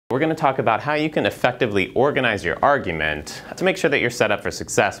We're going to talk about how you can effectively organize your argument to make sure that you're set up for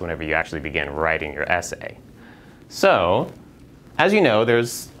success whenever you actually begin writing your essay. So, as you know,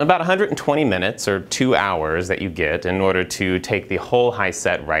 there's about 120 minutes or 2 hours that you get in order to take the whole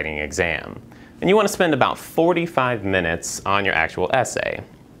HiSET writing exam. And you want to spend about 45 minutes on your actual essay.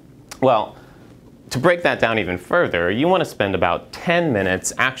 Well, to break that down even further, you want to spend about 10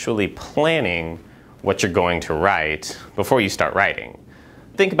 minutes actually planning what you're going to write before you start writing.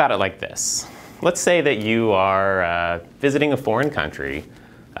 Think about it like this. Let's say that you are visiting a foreign country.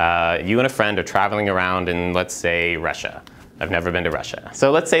 You and a friend are traveling around in, let's say, Russia. I've never been to Russia.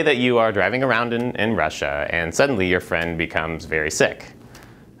 So let's say that you are driving around in Russia and suddenly your friend becomes very sick.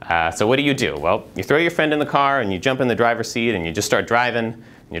 So what do? Well, you throw your friend in the car and you jump in the driver's seat and you just start driving. And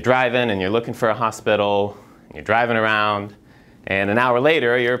you're driving and you're looking for a hospital. And you're driving around. And an hour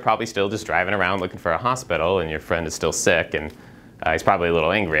later, you're probably still just driving around looking for a hospital and your friend is still sick and he's probably a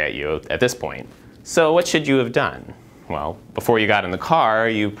little angry at you at this point. So what should you have done? Well, before you got in the car,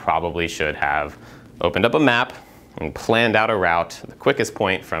 you probably should have opened up a map and planned out a route, the quickest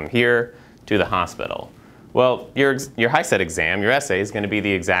point from here to the hospital. Well, your HiSET exam, your essay, is going to be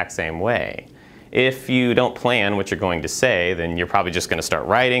the exact same way. If you don't plan what you're going to say, then you're probably just going to start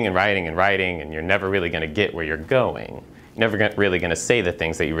writing and writing and writing, and you're never really going to get where you're going. You're never really going to say the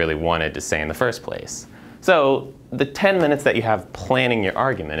things that you really wanted to say in the first place. So the 10 minutes that you have planning your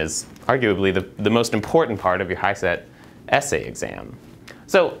argument is arguably the most important part of your HiSET essay exam.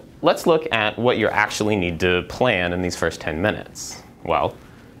 So let's look at what you actually need to plan in these first 10 minutes. Well,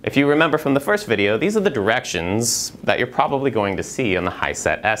 if you remember from the first video, these are the directions that you're probably going to see on the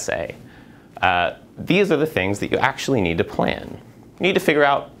HiSET essay. These are the things that you actually need to plan. You need to figure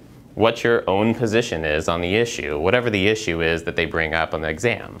out what your own position is on the issue, whatever the issue is that they bring up on the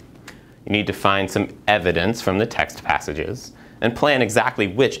exam. You need to find some evidence from the text passages and plan exactly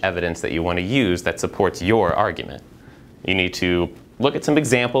which evidence that you want to use that supports your argument. You need to look at some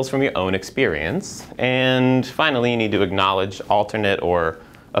examples from your own experience, and finally you need to acknowledge alternate or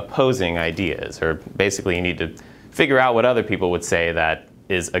opposing ideas, or basically you need to figure out what other people would say that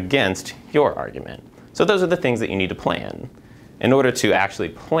is against your argument. So those are the things that you need to plan. In order to actually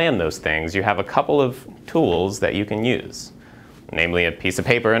plan those things, you have a couple of tools that you can use, namely a piece of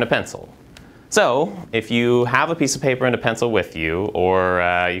paper and a pencil. So if you have a piece of paper and a pencil with you,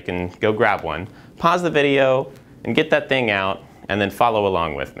 or you can go grab one, pause the video and get that thing out, and then follow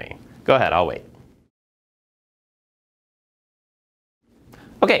along with me. Go ahead, I'll wait.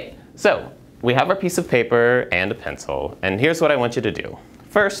 Okay, so we have our piece of paper and a pencil, and here's what I want you to do.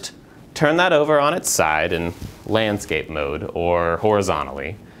 First, turn that over on its side in landscape mode, or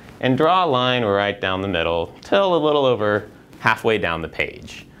horizontally, and draw a line right down the middle till a little over halfway down the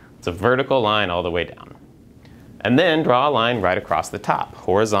page. It's a vertical line all the way down. And then draw a line right across the top,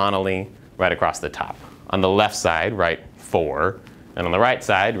 horizontally right across the top. On the left side, write for, and on the right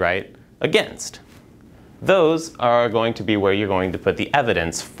side, write against. Those are going to be where you're going to put the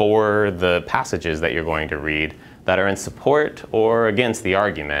evidence for the passages that you're going to read that are in support or against the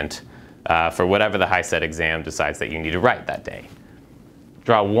argument for whatever the HiSET exam decides that you need to write that day.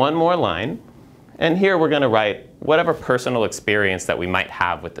 Draw one more line, and here we're going to write whatever personal experience that we might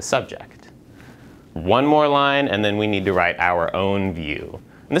have with the subject. One more line, and then we need to write our own view.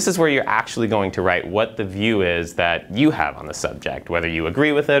 And this is where you're actually going to write what the view is that you have on the subject, whether you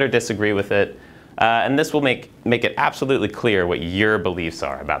agree with it or disagree with it. And this will make it absolutely clear what your beliefs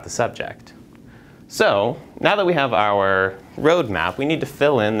are about the subject. So now that we have our roadmap, we need to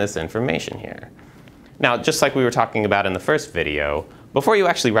fill in this information here. Now, just like we were talking about in the first video, before you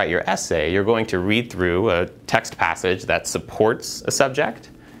actually write your essay, you're going to read through a text passage that supports a subject.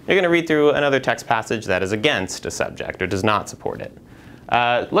 You're going to read through another text passage that is against a subject or does not support it.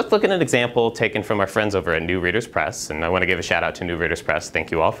 Let's look at an example taken from our friends over at New Readers Press, and I want to give a shout out to New Readers Press.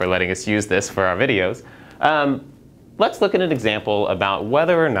 Thank you all for letting us use this for our videos. Let's look at an example about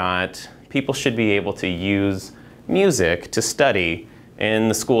whether or not people should be able to use music to study in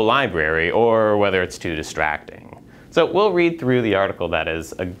the school library, or whether it's too distracting. So we'll read through the article that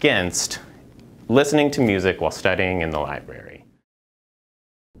is against listening to music while studying in the library.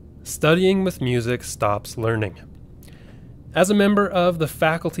 Studying with music stops learning. As a member of the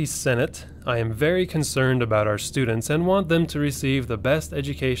Faculty Senate, I am very concerned about our students and want them to receive the best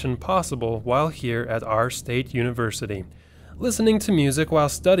education possible while here at our state university. Listening to music while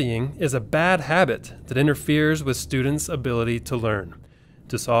studying is a bad habit that interferes with students' ability to learn.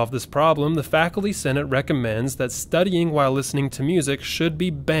 To solve this problem, the Faculty Senate recommends that studying while listening to music should be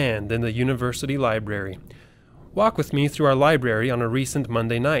banned in the university library. Walk with me through our library on a recent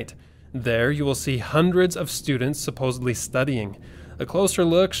Monday night. There you will see hundreds of students supposedly studying. A closer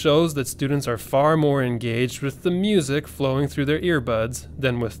look shows that students are far more engaged with the music flowing through their earbuds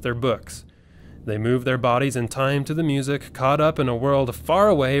than with their books. They move their bodies in time to the music, caught up in a world far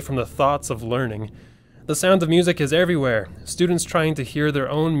away from the thoughts of learning. The sound of music is everywhere. Students trying to hear their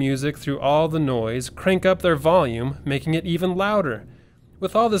own music through all the noise crank up their volume, making it even louder.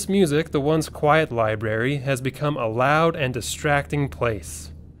 With all this music, the once quiet library has become a loud and distracting place.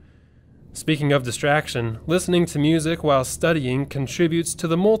 Speaking of distraction, listening to music while studying contributes to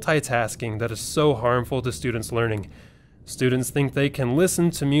the multitasking that is so harmful to students' learning. Students think they can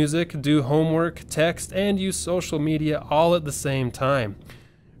listen to music, do homework, text, and use social media all at the same time.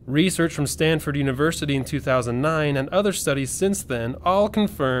 Research from Stanford University in 2009 and other studies since then all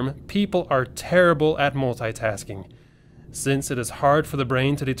confirm people are terrible at multitasking. Since it is hard for the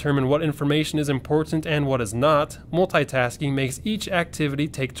brain to determine what information is important and what is not, multitasking makes each activity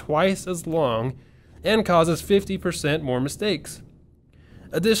take twice as long and causes 50% more mistakes.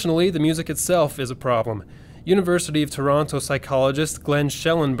 Additionally, the music itself is a problem. University of Toronto psychologist Glenn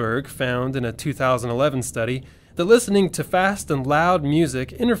Schellenberg found in a 2011 study that listening to fast and loud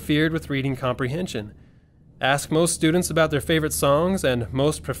music interfered with reading comprehension. Ask most students about their favorite songs, and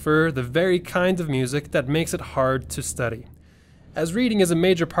most prefer the very kind of music that makes it hard to study. As reading is a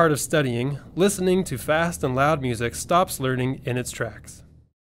major part of studying, listening to fast and loud music stops learning in its tracks.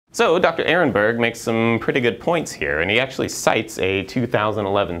 So Dr. Ehrenberg makes some pretty good points here, and he actually cites a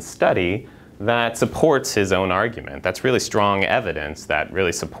 2011 study that supports his own argument. That's really strong evidence that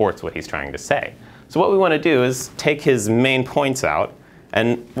really supports what he's trying to say. So what we want to do is take his main points out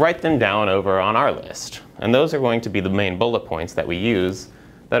and write them down over on our list. And those are going to be the main bullet points that we use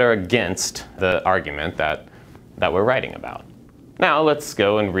that are against the argument that we're writing about. Now let's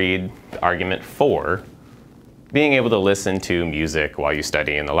go and read argument 4, being able to listen to music while you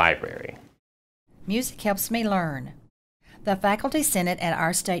study in the library. Music helps me learn. The Faculty Senate at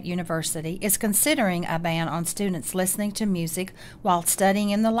our state university is considering a ban on students listening to music while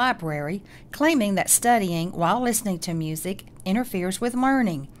studying in the library, claiming that studying while listening to music interferes with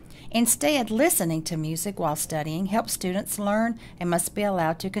learning. Instead, listening to music while studying helps students learn and must be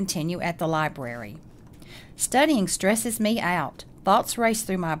allowed to continue at the library. Studying stresses me out. Thoughts race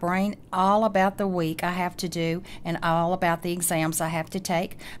through my brain all about the week I have to do and all about the exams I have to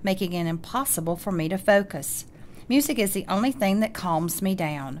take, making it impossible for me to focus. Music is the only thing that calms me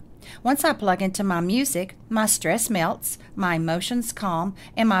down. Once I plug into my music, my stress melts, my emotions calm,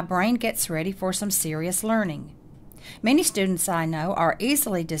 and my brain gets ready for some serious learning. Many students I know are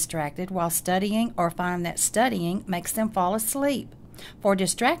easily distracted while studying or find that studying makes them fall asleep. For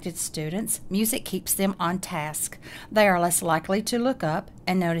distracted students, music keeps them on task. They are less likely to look up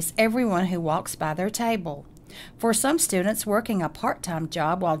and notice everyone who walks by their table. For some students, working a part-time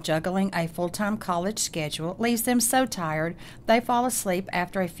job while juggling a full-time college schedule leaves them so tired they fall asleep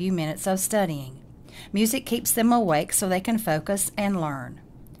after a few minutes of studying. Music keeps them awake so they can focus and learn.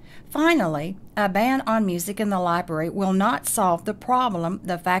 Finally, a ban on music in the library will not solve the problem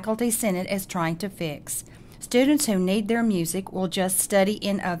the Faculty Senate is trying to fix. Students who need their music will just study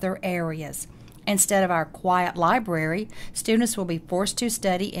in other areas. Instead of our quiet library, students will be forced to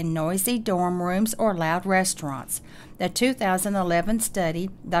study in noisy dorm rooms or loud restaurants. The 2011 study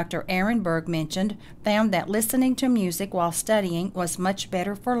Dr. Ehrenberg mentioned found that listening to music while studying was much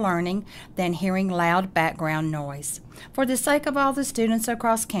better for learning than hearing loud background noise. For the sake of all the students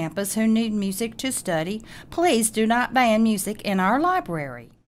across campus who need music to study, please do not ban music in our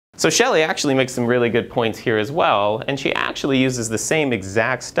library. So Shelley actually makes some really good points here as well, and she actually uses the same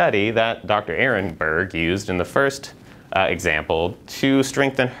exact study that Dr. Ehrenberg used in the first example to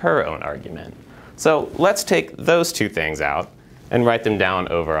strengthen her own argument. So let's take those two things out and write them down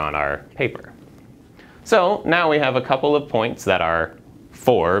over on our paper. So now we have a couple of points that are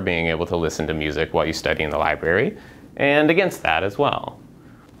for being able to listen to music while you study in the library, and against that as well.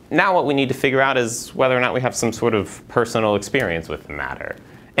 Now what we need to figure out is whether or not we have some sort of personal experience with the matter.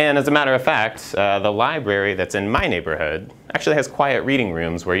 And as a matter of fact, the library that's in my neighborhood actually has quiet reading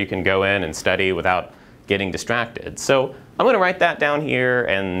rooms where you can go in and study without getting distracted. So I'm going to write that down here,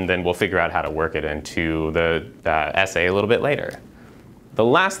 and then we'll figure out how to work it into the essay a little bit later. The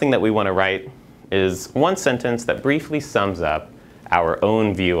last thing that we want to write is one sentence that briefly sums up our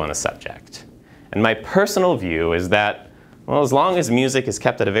own view on the subject. And my personal view is that, well, as long as music is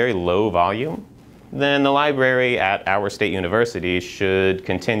kept at a very low volume, then the library at our state university should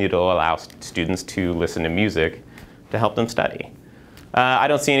continue to allow students to listen to music to help them study. I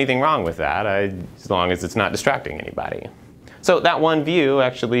don't see anything wrong with that, as long as it's not distracting anybody. So that one view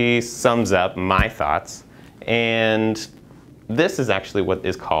actually sums up my thoughts, and this is actually what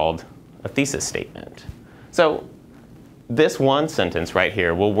is called a thesis statement. So this one sentence right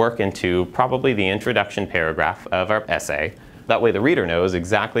here will work into probably the introduction paragraph of our essay. That way the reader knows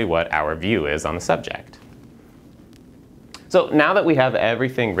exactly what our view is on the subject. So now that we have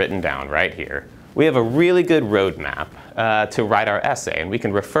everything written down right here, we have a really good roadmap to write our essay, and we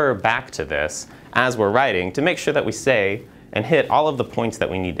can refer back to this as we're writing to make sure that we say and hit all of the points that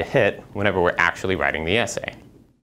we need to hit whenever we're actually writing the essay.